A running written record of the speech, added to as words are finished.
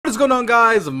going on,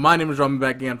 guys? My name is Ramen,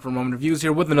 back again from Ramen Reviews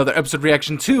here with another episode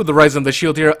reaction to The Rise of the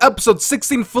Shield Hero, episode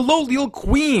 16, Filial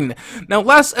Queen. Now,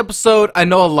 last episode, I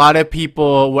know a lot of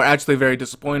people were actually very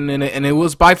disappointed in it, and it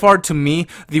was by far, to me,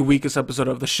 the weakest episode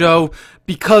of the show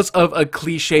because of a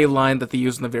cliche line that they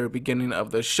used in the very beginning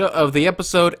of the show, of the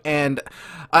episode, and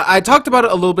I talked about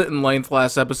it a little bit in length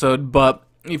last episode, but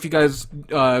if you guys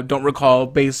don't recall,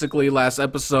 basically last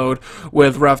episode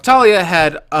with Raphtalia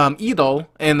had Idol,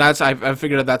 and that's I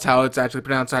figured that's how it's actually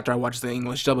pronounced after I watched the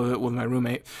English dub of it with my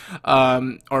roommate,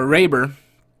 or Raber,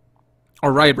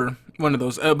 one of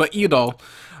those, but Idol.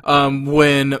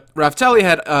 When Raphtalia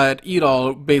had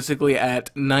Idol basically at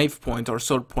knife point, or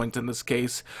sword point in this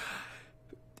case,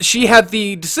 she had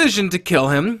the decision to kill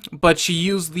him, but she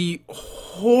used the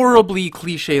horribly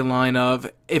cliche line of,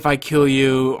 if I kill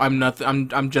you, I'm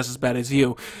just as bad as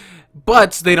you.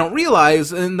 But they don't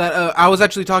realize, and that I was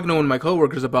actually talking to one of my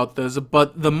coworkers about this,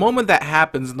 but the moment that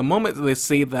happens, the moment that they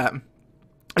say that,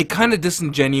 it kind of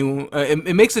disingenuous,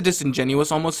 it makes it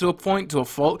disingenuous almost to a point, to a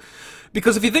fault,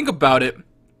 because if you think about it,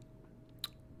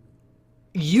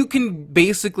 you can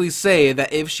basically say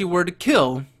that if she were to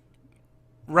kill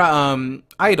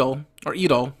Idol,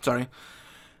 sorry,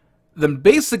 then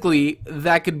basically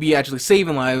that could be actually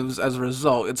saving lives as a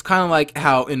result. It's kind of like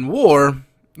how in war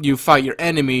you fight your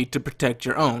enemy to protect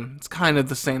your own. It's kind of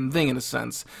the same thing in a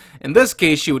sense. In this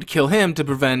case, she would kill him to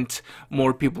prevent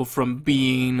more people from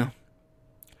being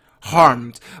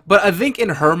harmed. But I think in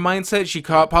her mindset, she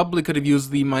probably could have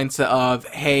used the mindset of,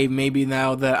 hey, maybe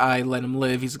now that I let him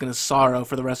live, he's going to sorrow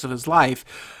for the rest of his life.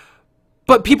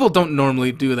 But people don't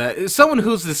normally do that. Someone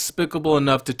who's despicable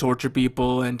enough to torture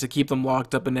people and to keep them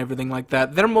locked up and everything like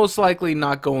that, they're most likely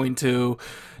not going to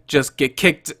just get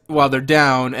kicked while they're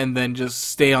down and then just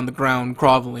stay on the ground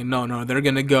groveling. No, they're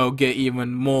going to go get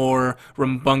even more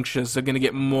rambunctious. They're going to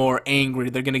get more angry.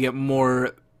 They're going to get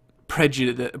more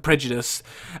prejudiced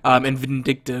and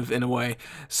vindictive in a way.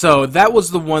 So that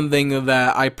was the one thing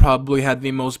that I probably had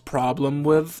the most problem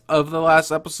with of the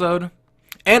last episode.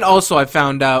 And also I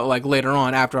found out, like, later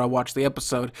on after I watched the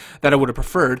episode, that I would have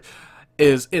preferred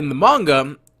is in the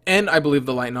manga, and I believe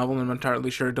the light novel, I'm not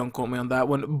entirely sure, don't quote me on that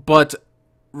one, but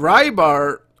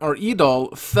Rybar, or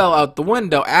Idol, fell out the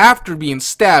window after being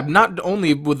stabbed, not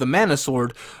only with the mana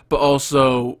sword, but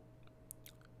also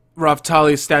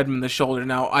Raphtalia stabbed him in the shoulder.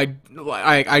 Now,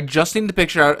 I just need the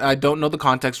picture. I don't know the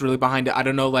context really behind it. I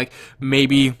don't know, like,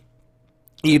 maybe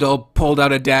Idol pulled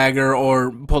out a dagger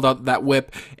or pulled out that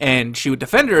whip, and she would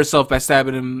defend herself by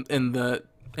stabbing him in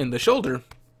the shoulder,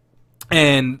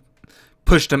 and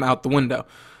pushed him out the window.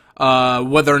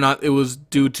 Whether or not it was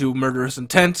due to murderous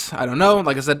intent, I don't know.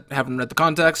 Like I said, haven't read the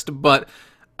context, but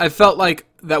I felt like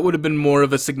that would have been more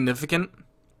of a significant,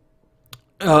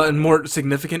 and more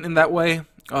significant in that way.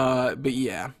 But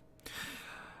yeah.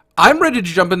 I'm ready to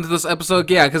jump into this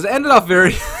episode, yeah, because it ended off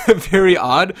very, very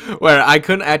odd, where I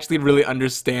couldn't actually really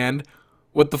understand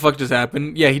what the fuck just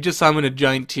happened. Yeah, he just summoned a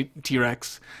giant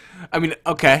T-Rex. I mean,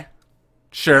 okay,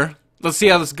 sure. Let's see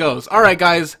how this goes. Alright,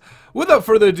 guys, without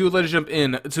further ado, let's jump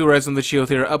in to Rise of the Shield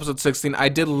Hero, episode 16. I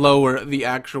did lower the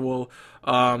actual,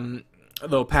 the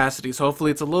opacity, so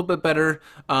hopefully it's a little bit better.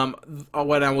 When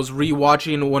I was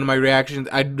rewatching one of my reactions,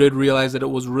 I did realize that it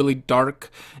was really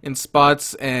dark in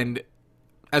spots, and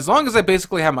as long as I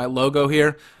basically have my logo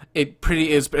here, it's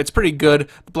pretty good.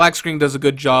 The black screen does a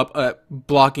good job at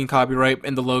blocking copyright,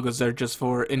 and the logo's there just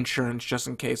for insurance, just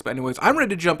in case. But anyways, I'm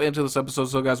ready to jump into this episode,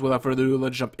 so guys, without further ado,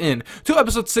 let's jump in to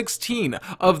episode 16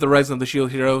 of The Rise of the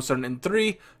Shield Hero, starting in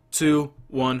 3, 2,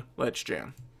 1, let's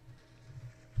jam.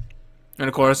 And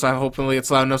of course, hopefully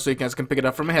it's loud enough so you guys can pick it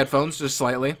up from my headphones, just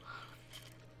slightly.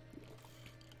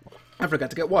 I forgot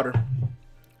to get water.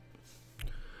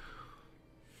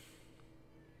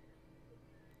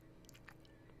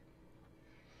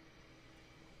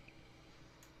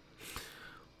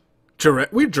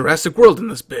 We're Jurassic World in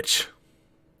this bitch.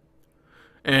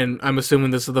 And I'm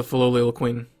assuming this is the Filial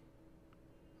Queen.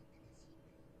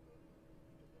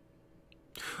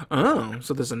 Oh,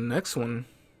 so there's a next one.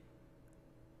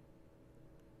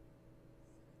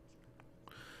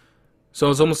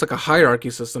 So it's almost like a hierarchy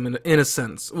system in a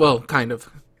sense. Well, kind of.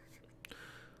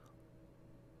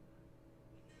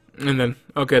 And then,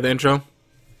 okay, the intro.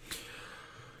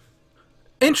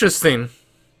 Interesting.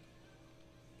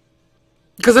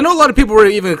 Because I know a lot of people were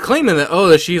even claiming that, oh,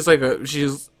 that she's like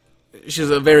she's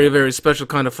a very, very special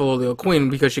kind of Filial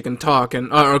Queen because she can talk,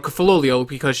 and or Filial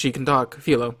because she can talk,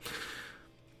 Philo.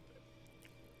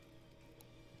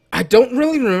 I don't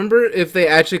really remember if they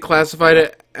actually classified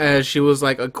it as she was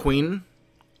like a queen,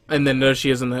 and then there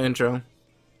she is in the intro.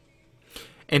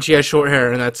 And she has short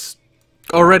hair, and that's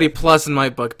Already plus in my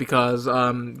book because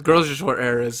girls with short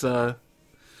hair is a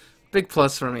big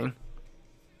plus for me.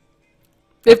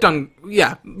 They've done,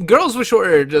 yeah, girls with short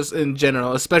hair just in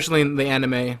general, especially in the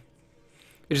anime, it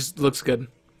just looks good.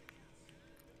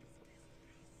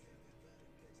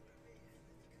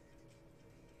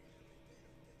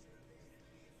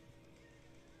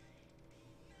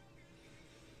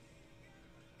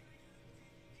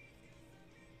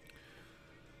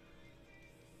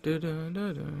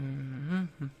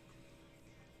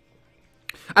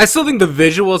 I still think the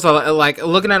visuals, like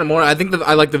looking at it more. I think that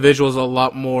I like the visuals a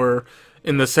lot more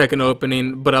in the second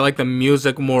opening, but I like the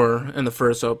music more in the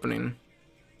first opening.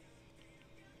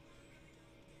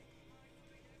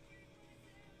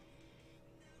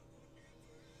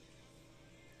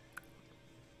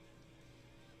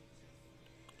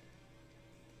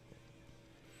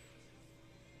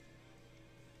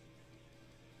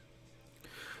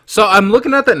 So I'm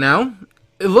looking at that now.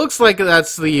 It looks like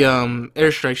that's the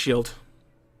airstrike shield.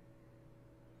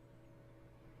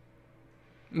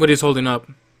 What he's holding up.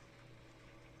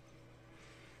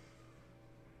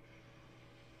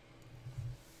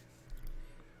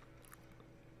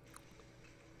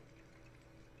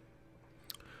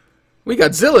 We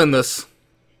got Zilla in this.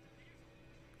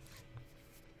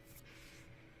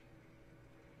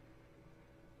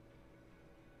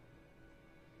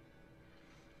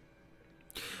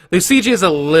 The CG is a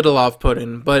little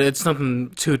off-putting, but it's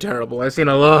nothing too terrible. I've seen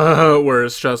a lot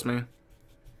worse, trust me.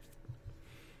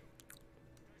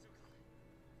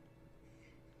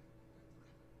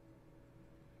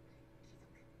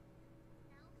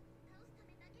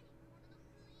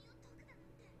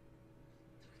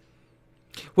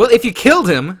 Well, if you killed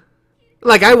him,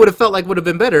 like I would have felt like would have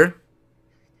been better.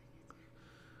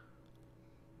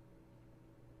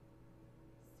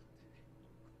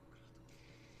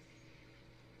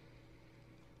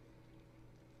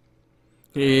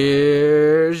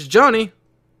 Here's Johnny.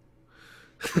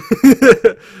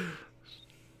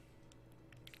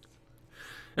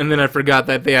 And then I forgot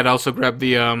that they had also grabbed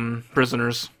the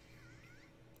prisoners.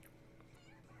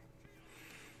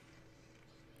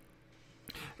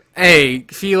 Hey,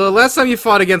 Fila, last time you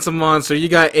fought against a monster, you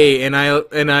got 8, and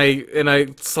I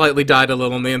slightly died a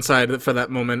little on the inside for that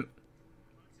moment.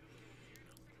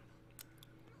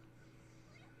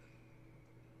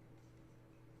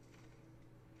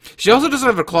 She also doesn't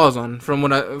have her claws on, from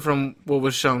what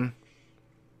was shown.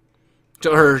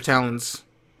 Her talons.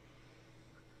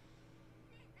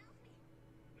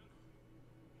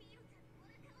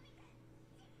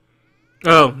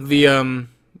 Oh, the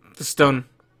stone.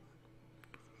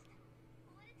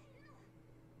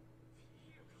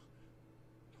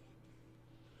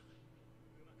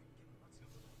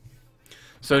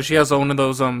 So she has one of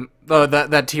those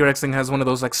that T-Rex thing has one of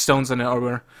those like stones in it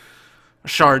or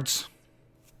shards.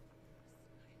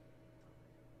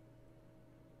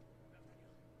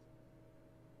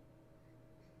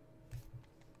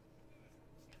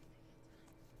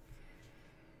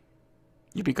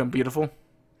 You become beautiful.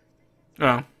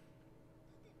 Oh.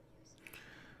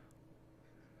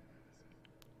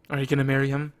 Are you gonna marry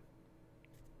him?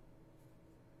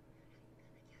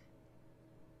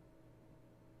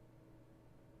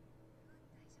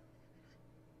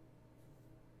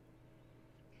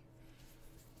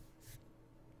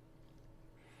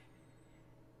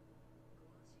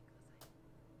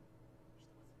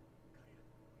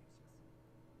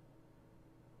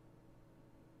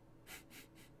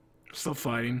 Still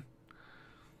fighting.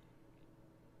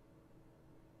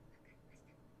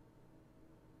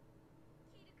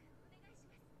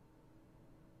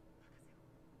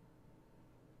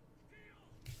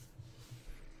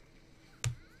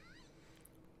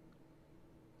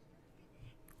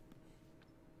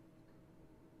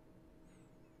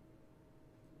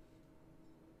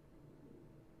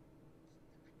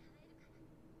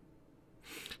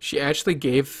 She actually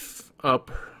gave up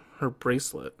her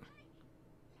bracelet.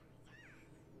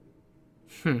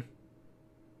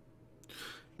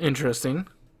 Interesting.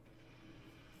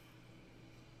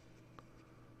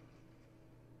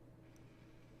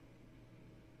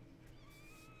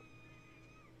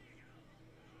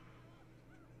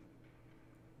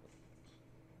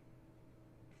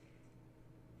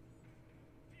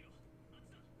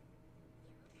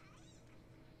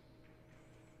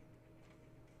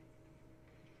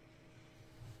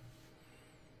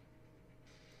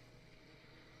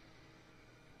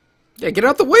 Yeah, get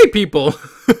out the way, people!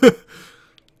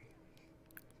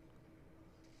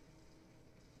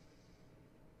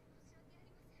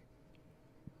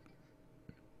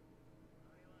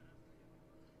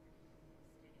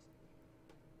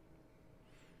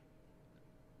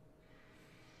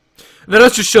 That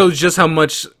also shows just how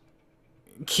much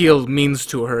Keel means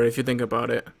to her, if you think about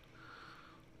it.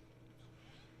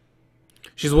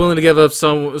 She's willing to give up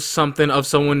something of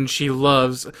someone she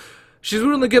loves. She's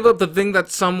willing to give up the thing that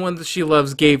someone that she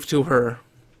loves gave to her.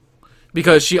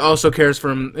 Because she also cares for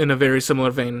him in a very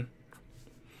similar vein.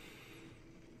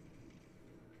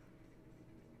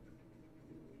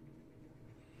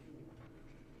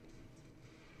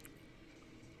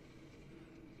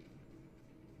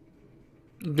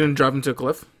 You gonna drop him to a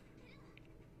cliff?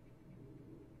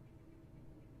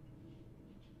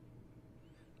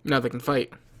 Now they can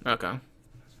fight. Okay.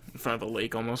 In front of a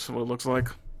lake, almost, what it looks like.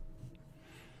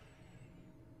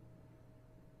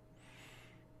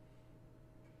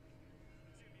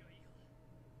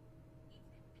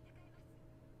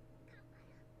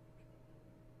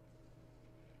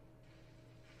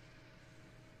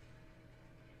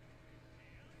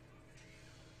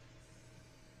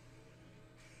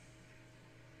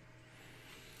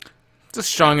 It's a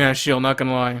strong-ass shield, not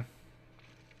gonna lie.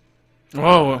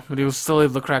 Whoa, but he was still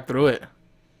able to crack through it.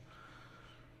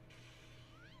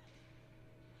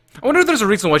 I wonder if there's a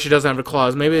reason why she doesn't have her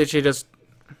claws. Maybe she just,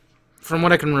 from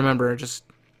what I can remember, just...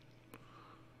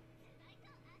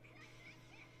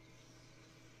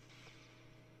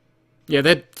 Yeah,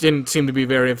 that didn't seem to be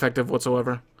very effective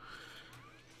whatsoever.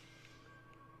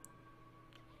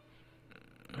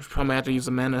 I probably have to use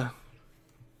the mana.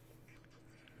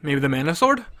 Maybe the mana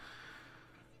sword?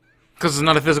 Because it's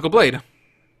not a physical blade.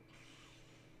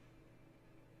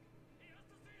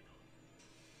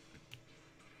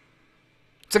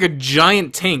 It's like a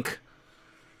giant tank.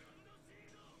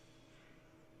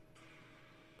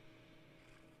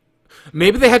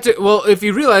 Maybe they had to... Well, if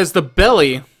you realize the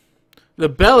belly...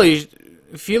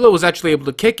 Philo was actually able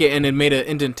to kick it and it made an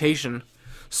indentation.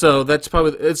 So that's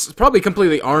probably... It's probably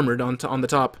completely armored on the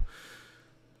top.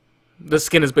 The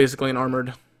skin is basically an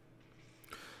armored.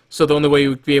 So the only way you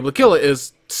would be able to kill it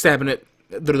is stabbing it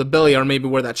through the belly or maybe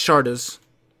where that shard is.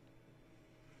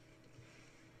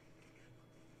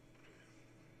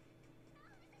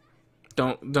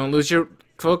 Don't lose your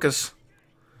focus.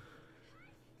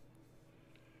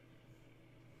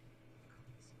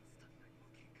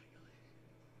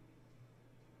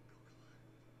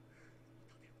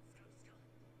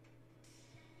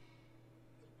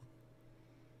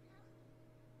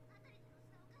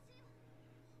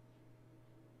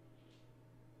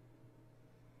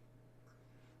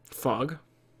 Fog.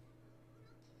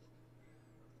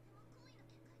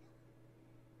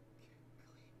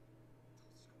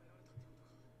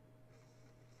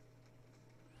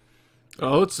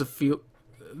 Oh, it's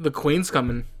the queen's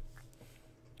coming.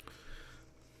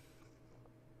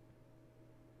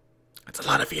 That's a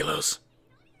lot of Philos.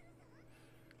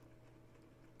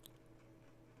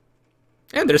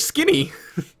 And they're skinny.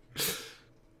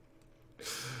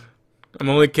 I'm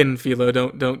only kidding, Philo.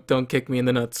 Don't kick me in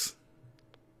the nuts.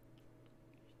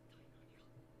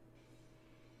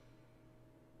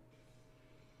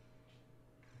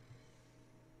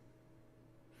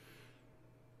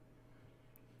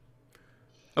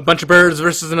 A bunch of birds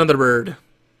versus another bird.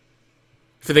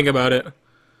 If you think about it.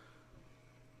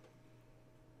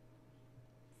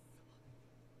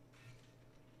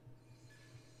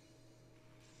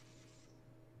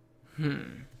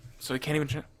 So he can't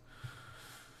even...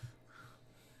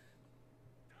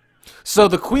 So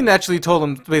the queen actually told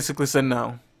him, basically said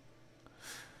no.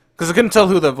 Because I couldn't tell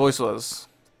who that voice was.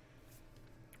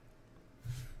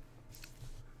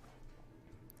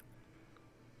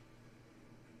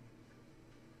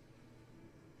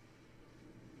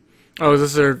 Oh, is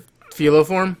this their Philo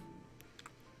form?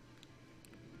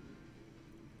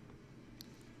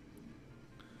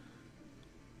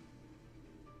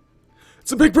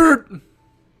 It's a big bird!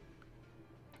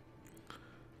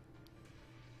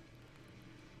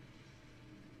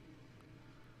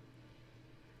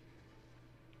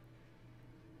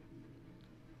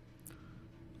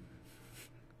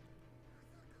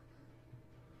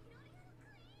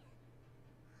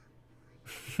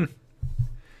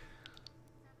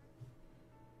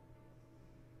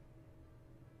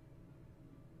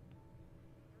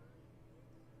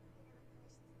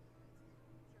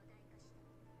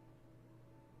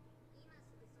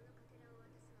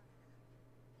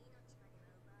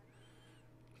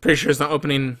 Pretty sure it's not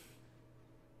opening...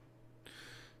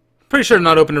 Pretty sure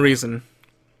not open a reason.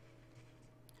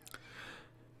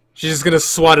 She's just gonna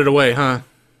swat it away, huh?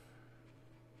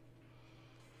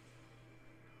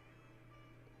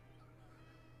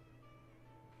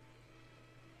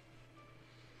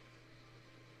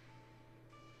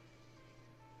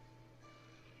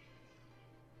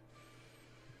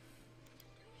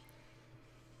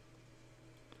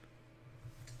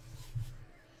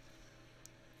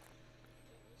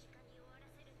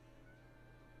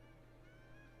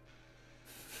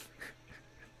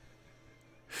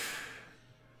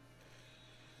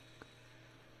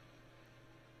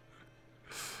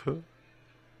 I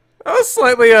was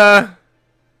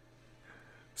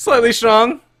slightly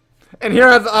strong. And here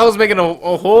I was making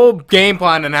a whole game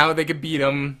plan on how they could beat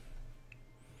him.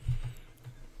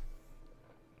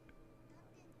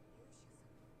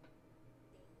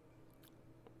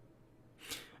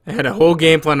 I had a whole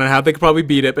game plan on how they could probably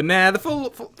beat it, but nah,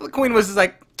 the queen was just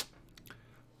like,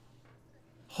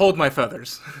 hold my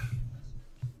feathers.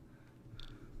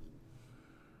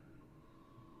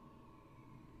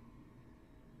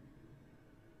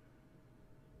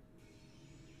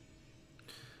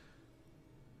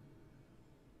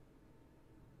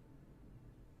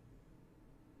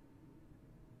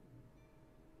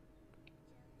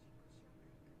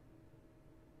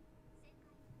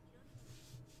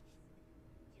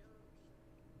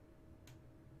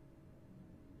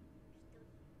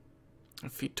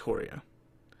 Victoria.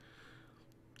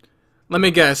 Let me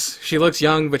guess. She looks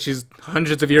young, but she's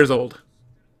hundreds of years old.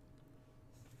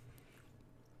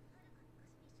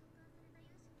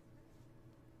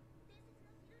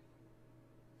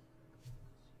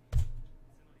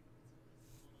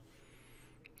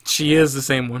 She is the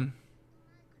same one.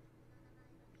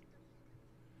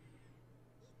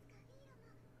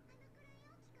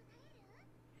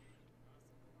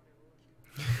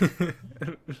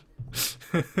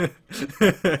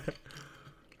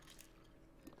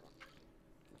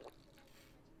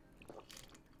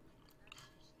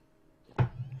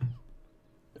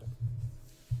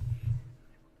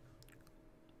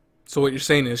 So what you're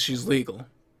saying is she's legal.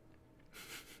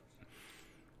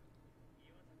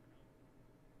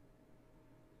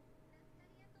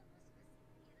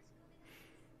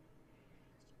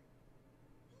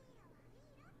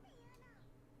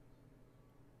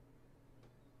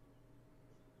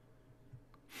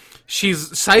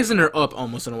 She's sizing her up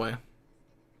almost in a way.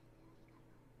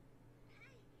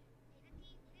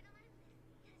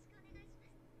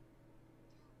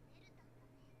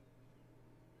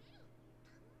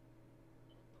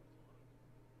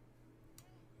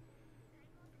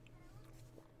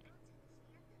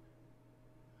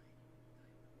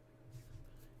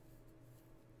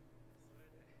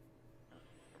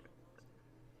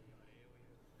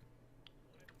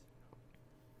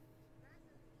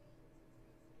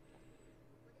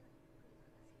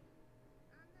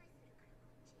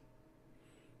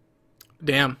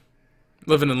 Damn.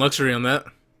 Living in luxury on that.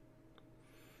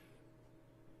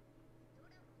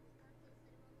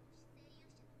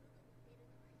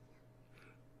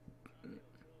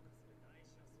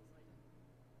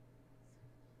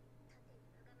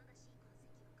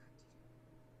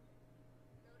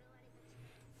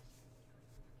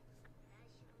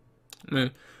 I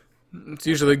mean, it's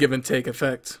usually a give and take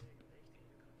effect.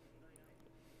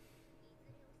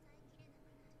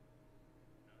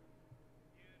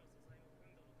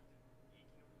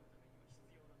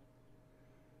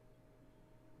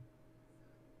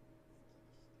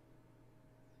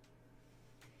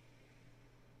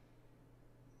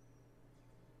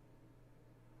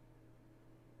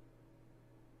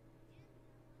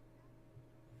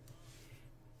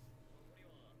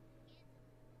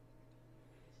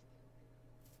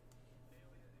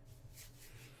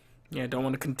 Yeah, don't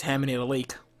want to contaminate a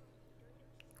lake.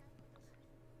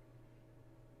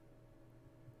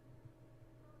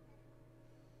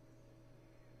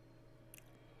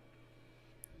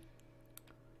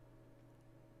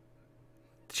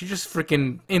 She just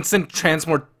freaking instant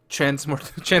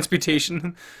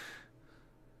transmutation.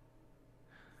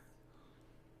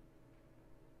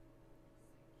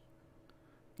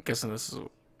 Guessing this is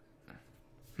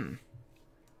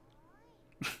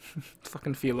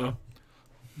fucking Philo.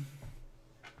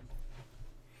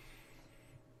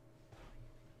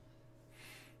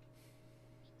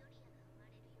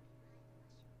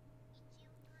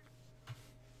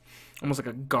 Almost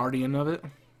like a guardian of it.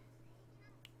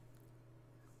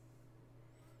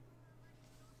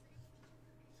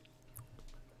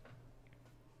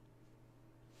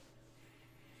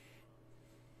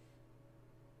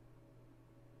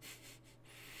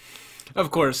 Of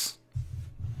course.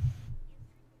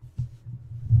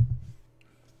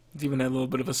 It's even had a little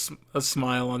bit of a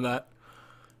smile on that.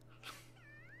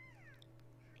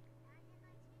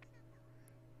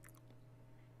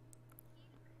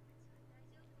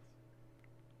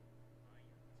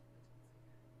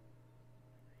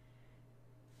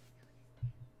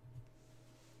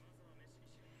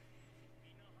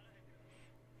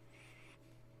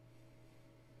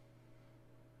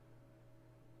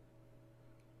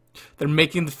 They're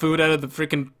making the food out of the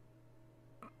freaking...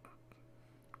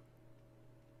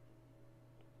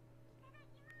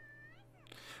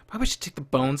 Probably should take the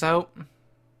bones out.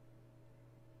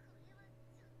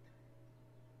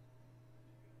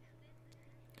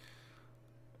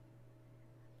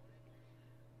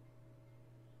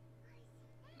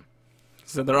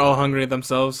 So they're all hungry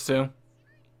themselves too.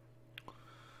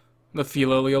 The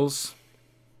Philolials.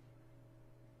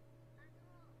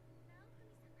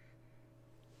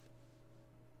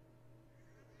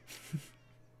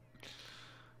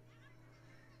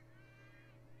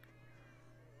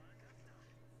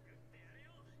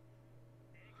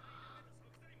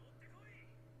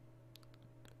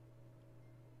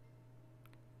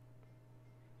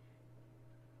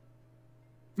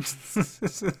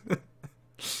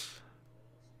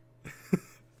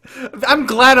 I'm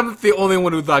glad I'm the only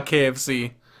one who thought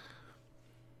KFC.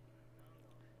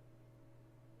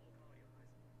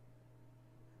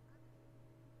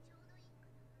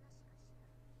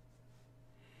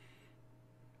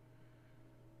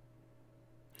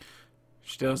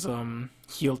 She does,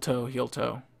 heel toe, heel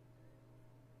toe.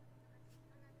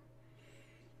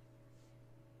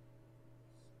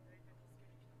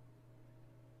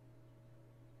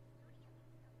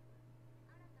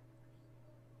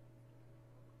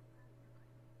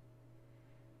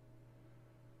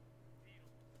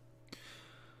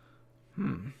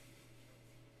 Hmm.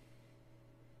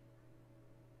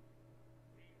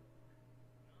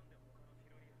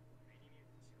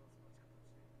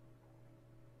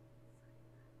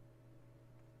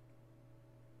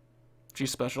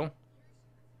 She's special.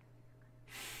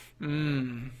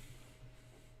 Hmm.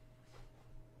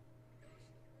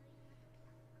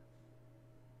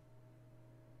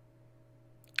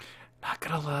 Not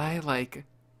gonna lie, like,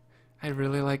 I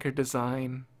really like her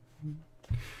design.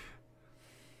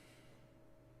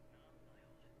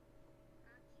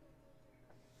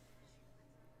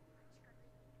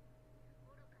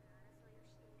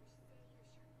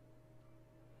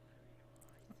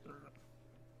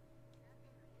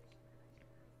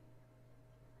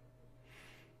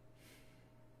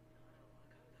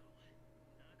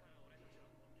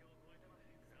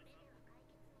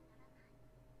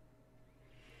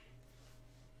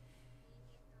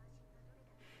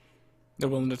 They're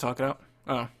willing to talk it out.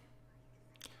 Oh.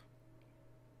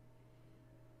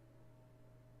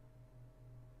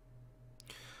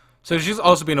 So she's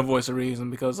also being a voice of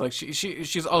reason because like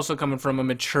she's also coming from a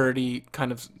maturity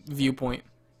kind of viewpoint.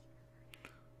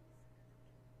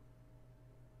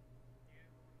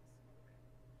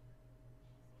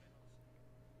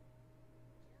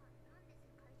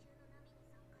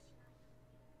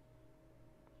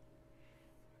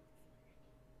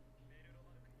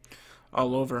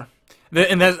 All over.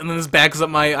 And this backs up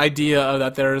my idea of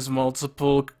that there's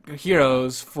multiple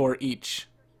heroes for each.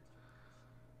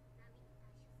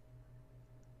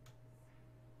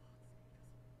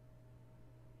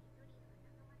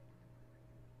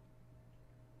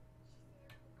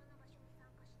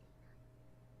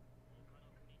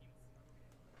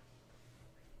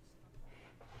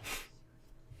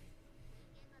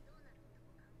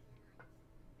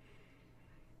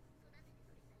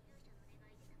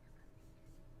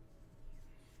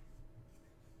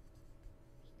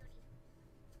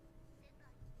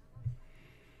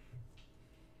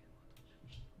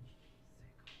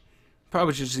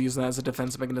 Probably should just use that as a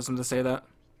defense mechanism to say that.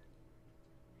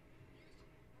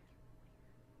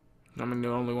 I mean,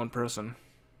 you're only one person.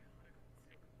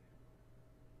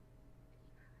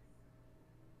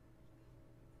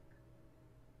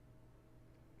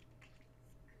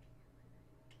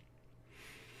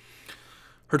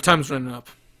 Her time's running up.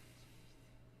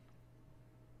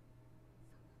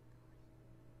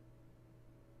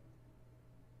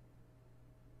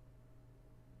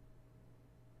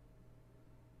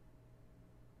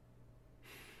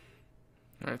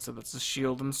 Alright, so that's the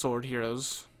shield and sword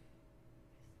heroes.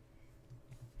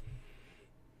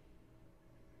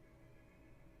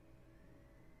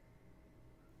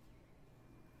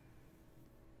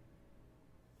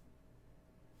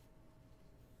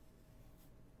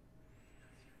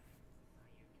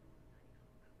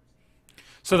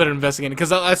 So they're investigating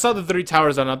because I saw the three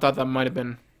towers and I thought that might have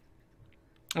been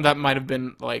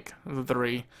like the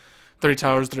three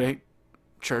towers, three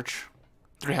church,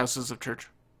 three houses of church.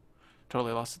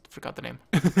 Totally lost it, forgot the name.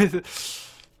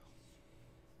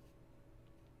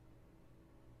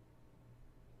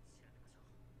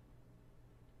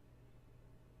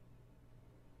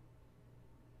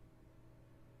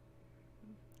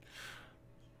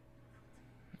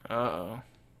 Uh-oh.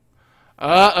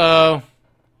 Uh-oh.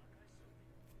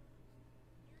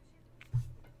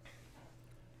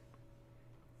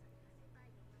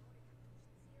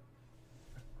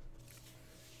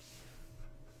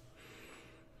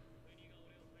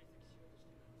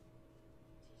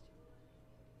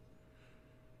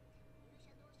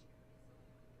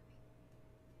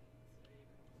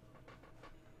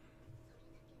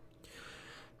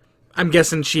 I'm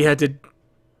guessing she had to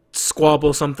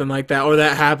squabble, something like that, or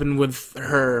that happened with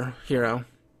her hero.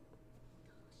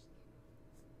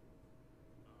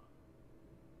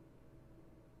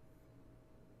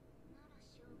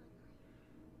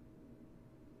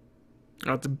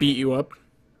 I'll have to beat you up.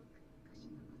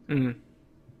 Mm.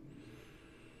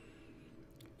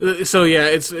 So yeah,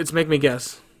 it's make me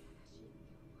guess.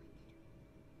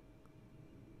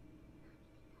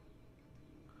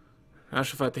 I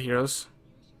should fight the heroes.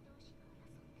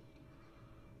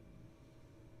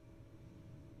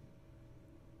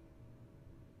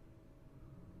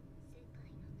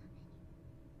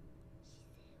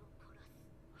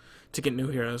 To get new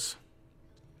heroes.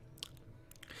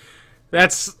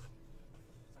 That's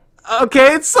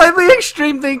okay. It's slightly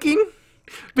extreme thinking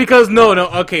because no.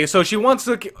 Okay, so she wants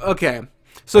to. Okay,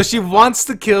 so she wants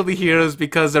to kill the heroes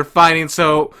because they're fighting.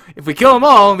 So if we kill them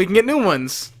all, we can get new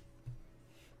ones.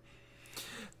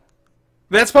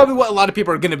 That's probably what a lot of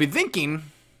people are going to be thinking.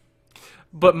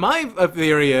 But my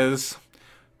theory is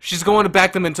she's going to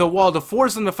back them into a wall to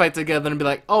force them to fight together and be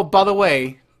like, oh, by the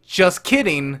way, just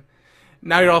kidding.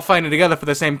 Now you're all fighting together for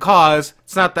the same cause.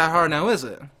 It's not that hard now, is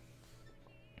it?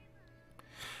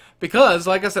 Because,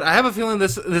 like I said, I have a feeling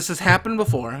this has happened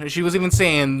before. She was even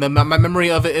saying that my memory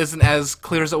of it isn't as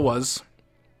clear as it was.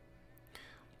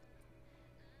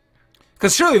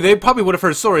 Because surely they probably would have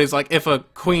heard stories like if a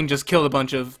queen just killed a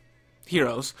bunch of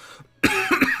heroes.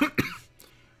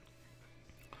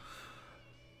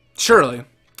 Surely.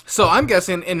 So I'm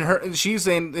guessing she's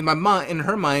saying in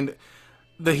her mind,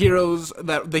 the hero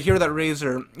that raised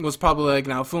her was probably like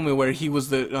Naofumi, where he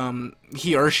was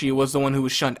he or she was the one who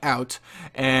was shunned out,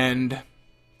 and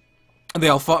they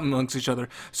all fought amongst each other.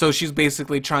 So she's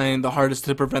basically trying the hardest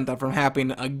to prevent that from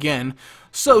happening again.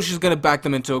 So she's gonna back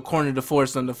them into a corner to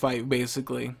force them to fight.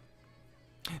 Basically,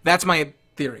 that's my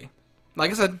theory.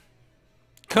 Like I said,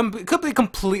 could be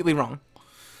completely wrong.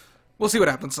 We'll see what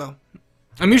happens. So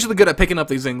I'm usually good at picking up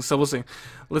these things. So we'll see.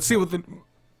 Let's see what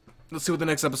the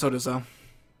next episode is though.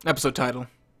 Episode title.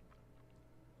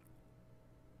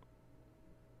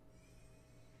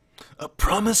 A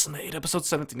Promise Made, episode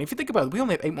 17. If you think about it, we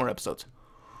only have 8 more episodes.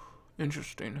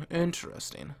 Interesting. Which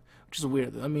is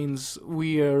weird. That means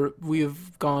we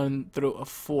have gone through a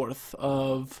fourth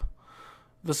of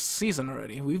the season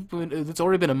already. It's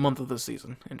already been a month of the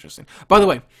season. Interesting. By the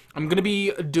way, I'm gonna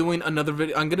be doing another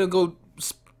video. I'm gonna go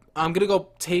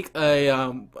take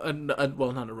well,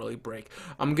 not a really break.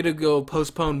 I'm gonna go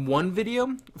postpone one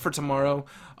video for tomorrow,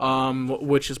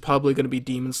 which is probably gonna be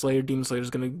Demon Slayer. Demon Slayer is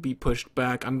gonna be pushed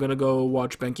back. I'm gonna go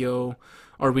watch Benkyo,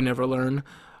 or We Never Learn.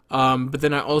 But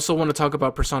then I also want to talk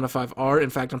about Persona 5R. In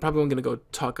fact, I'm probably gonna go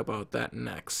talk about that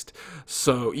next.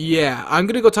 So yeah, I'm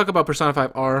gonna go talk about Persona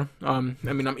 5R. I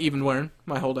mean, I'm even wearing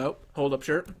my hold up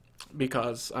shirt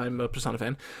because I'm a Persona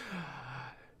fan.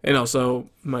 And also,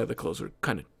 my other clothes are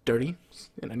kind of dirty,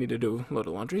 and I need to do a load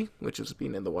of laundry, which is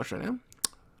being in the wash right now.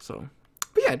 So,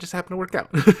 but yeah, it just happened to work out.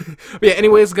 But yeah,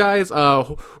 anyways, guys,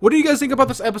 what do you guys think about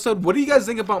this episode? What do you guys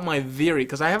think about my theory?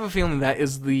 Because I have a feeling that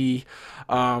is the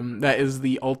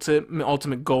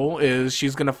ultimate goal. Is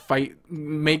she's gonna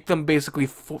make them basically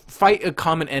fight a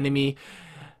common enemy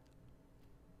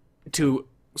to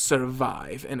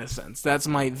survive, in a sense. That's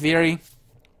my theory.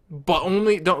 But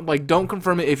only don't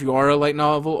confirm it if you are a light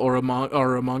novel or a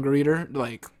manga reader.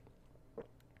 Like,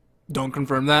 don't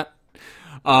confirm that.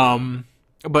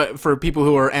 But for people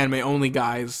who are anime only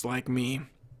guys like me,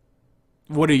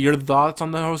 what are your thoughts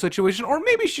on the whole situation? Or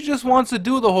maybe she just wants to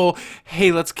do the whole,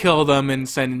 hey, let's kill them and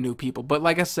send in new people. But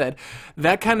like I said,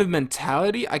 that kind of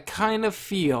mentality, I kind of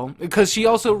feel, because she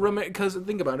also, because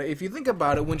think about it, if you think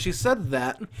about it, when she said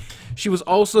that, she was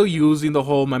also using the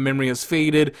whole, my memory has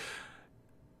faded.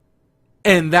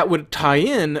 And that would tie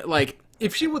in, like,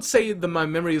 if she would say that my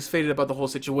memory is faded about the whole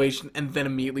situation, and then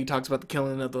immediately talks about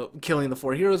the killing the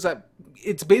 4 heroes, that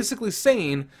it's basically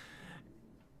saying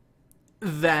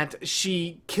that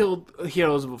she killed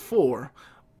heroes before.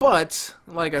 But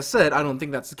like I said, I don't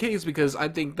think that's the case, because I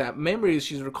think that memories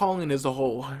she's recalling is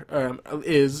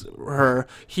is her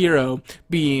hero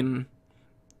being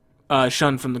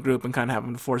shunned from the group and kind of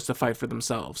having to force to fight for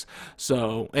themselves.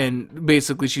 So, and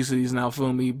basically she sees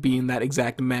Naofumi being that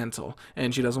exact mantle,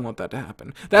 and she doesn't want that to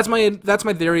happen. That's my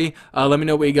theory. Let me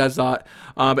know what you guys thought.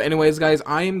 But anyways, guys,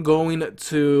 I am going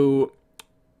to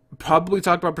probably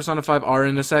talk about Persona 5R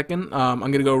in a second. I'm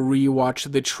going to go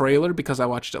rewatch the trailer because I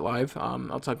watched it live.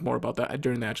 I'll talk more about that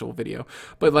during the actual video.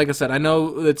 But like I said, I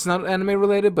know it's not anime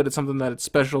related, but it's something that it's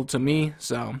special to me,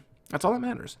 so that's all that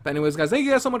matters. But anyways, guys, thank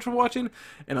you guys so much for watching,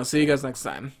 and I'll see you guys next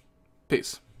time.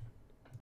 Peace.